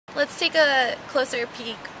Let's take a closer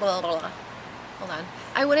peek. Blah, blah, blah. Hold on.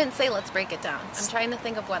 I wouldn't say let's break it down. I'm trying to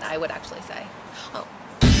think of what I would actually say. Oh.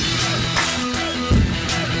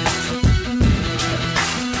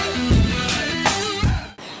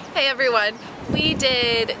 Hey everyone. We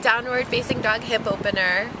did downward facing dog hip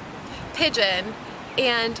opener, pigeon,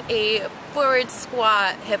 and a forward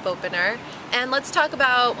squat hip opener. And let's talk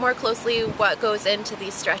about more closely what goes into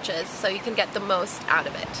these stretches so you can get the most out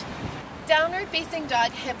of it. Downward facing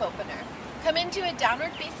dog hip opener. Come into a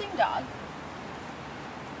downward facing dog,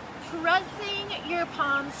 pressing your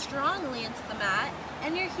palms strongly into the mat,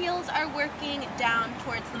 and your heels are working down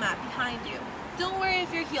towards the mat behind you. Don't worry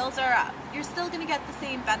if your heels are up. You're still going to get the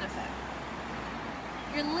same benefit.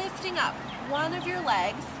 You're lifting up one of your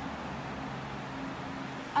legs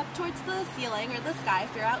up towards the ceiling or the sky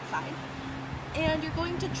if you're outside, and you're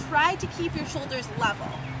going to try to keep your shoulders level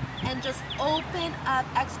and just open up,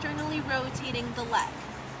 externally rotating the leg.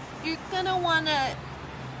 You're going to want to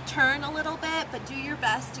turn a little bit, but do your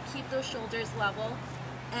best to keep those shoulders level,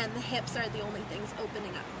 and the hips are the only things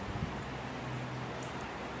opening up.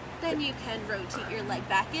 Then you can rotate your leg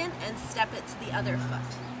back in and step it to the other foot.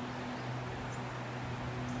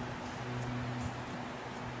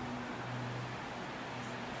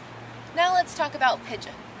 Now let's talk about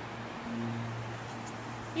pigeon.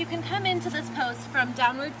 You can come into this pose from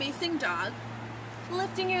downward facing dog,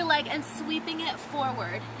 lifting your leg and sweeping it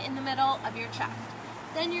forward in the middle of your chest.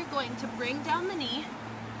 Then you're going to bring down the knee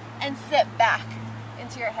and sit back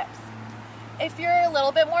into your hips. If you're a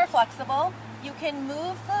little bit more flexible, you can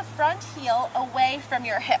move the front heel away from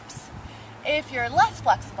your hips. If you're less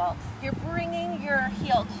flexible, you're bringing your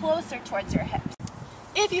heel closer towards your hips.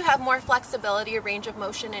 If you have more flexibility or range of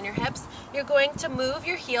motion in your hips, you're going to move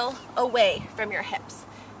your heel away from your hips.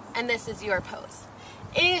 And this is your pose.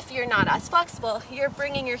 If you're not as flexible, you're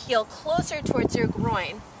bringing your heel closer towards your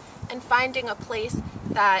groin and finding a place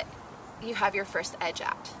that you have your first edge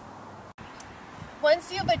at.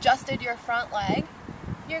 Once you've adjusted your front leg,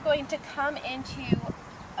 you're going to come into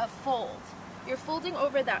a fold. You're folding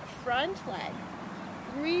over that front leg,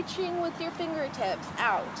 reaching with your fingertips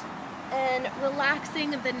out and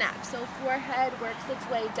relaxing the neck so forehead works its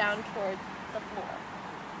way down towards the floor.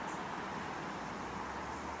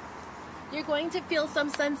 You're going to feel some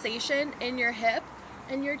sensation in your hip,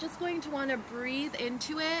 and you're just going to want to breathe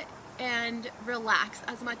into it and relax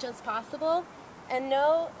as much as possible, and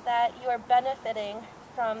know that you are benefiting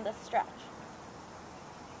from the stretch.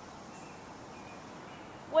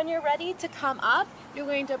 When you're ready to come up, you're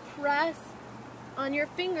going to press on your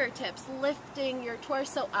fingertips, lifting your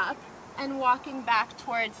torso up and walking back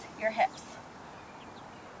towards your hips.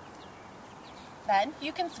 Then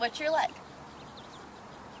you can switch your leg.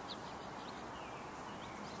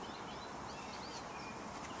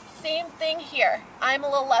 Same thing here. I'm a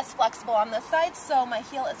little less flexible on this side, so my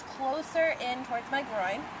heel is closer in towards my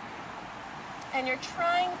groin. And you're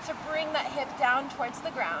trying to bring that hip down towards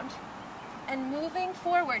the ground and moving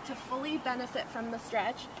forward to fully benefit from the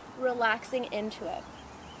stretch, relaxing into it.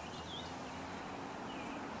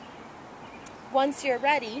 Once you're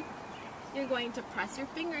ready, you're going to press your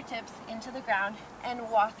fingertips into the ground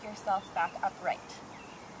and walk yourself back upright.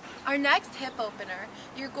 Our next hip opener,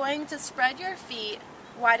 you're going to spread your feet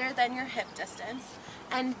wider than your hip distance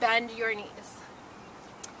and bend your knees.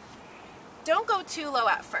 Don't go too low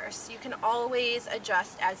at first. You can always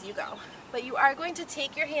adjust as you go. But you are going to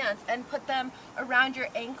take your hands and put them around your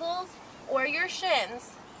ankles or your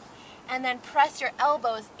shins and then press your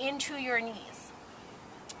elbows into your knees.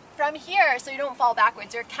 From here, so you don't fall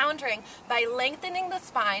backwards, you're countering by lengthening the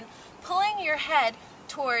spine, pulling your head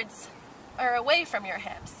towards or away from your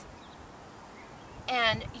hips,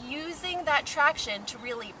 and using that traction to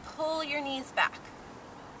really pull your knees back.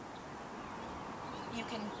 You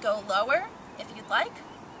can go lower if you'd like,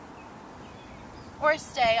 or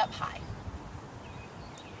stay up high.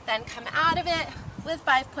 Then come out of it with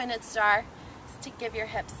 5-pointed star to give your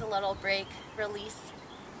hips a little break, release.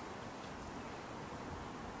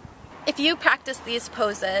 If you practice these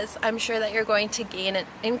poses, I'm sure that you're going to gain and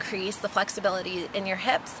increase the flexibility in your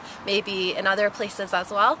hips, maybe in other places as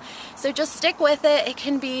well. So just stick with it. It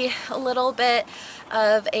can be a little bit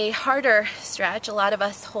of a harder stretch. A lot of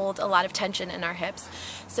us hold a lot of tension in our hips.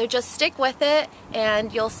 So just stick with it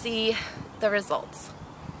and you'll see the results.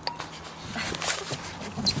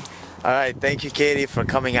 All right, thank you, Katie, for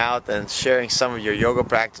coming out and sharing some of your yoga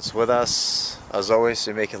practice with us. As always,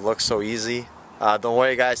 you make it look so easy. Don't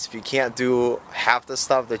worry, guys, if you can't do half the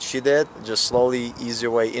stuff that she did, just slowly ease your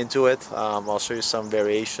way into it. I'll show you some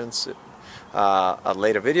variations at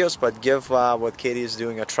later videos, but give what Katie is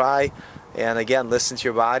doing a try. And again, listen to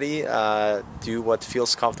your body, do what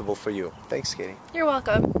feels comfortable for you. Thanks, Katie. You're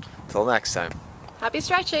welcome. Till next time. Happy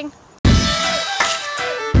stretching.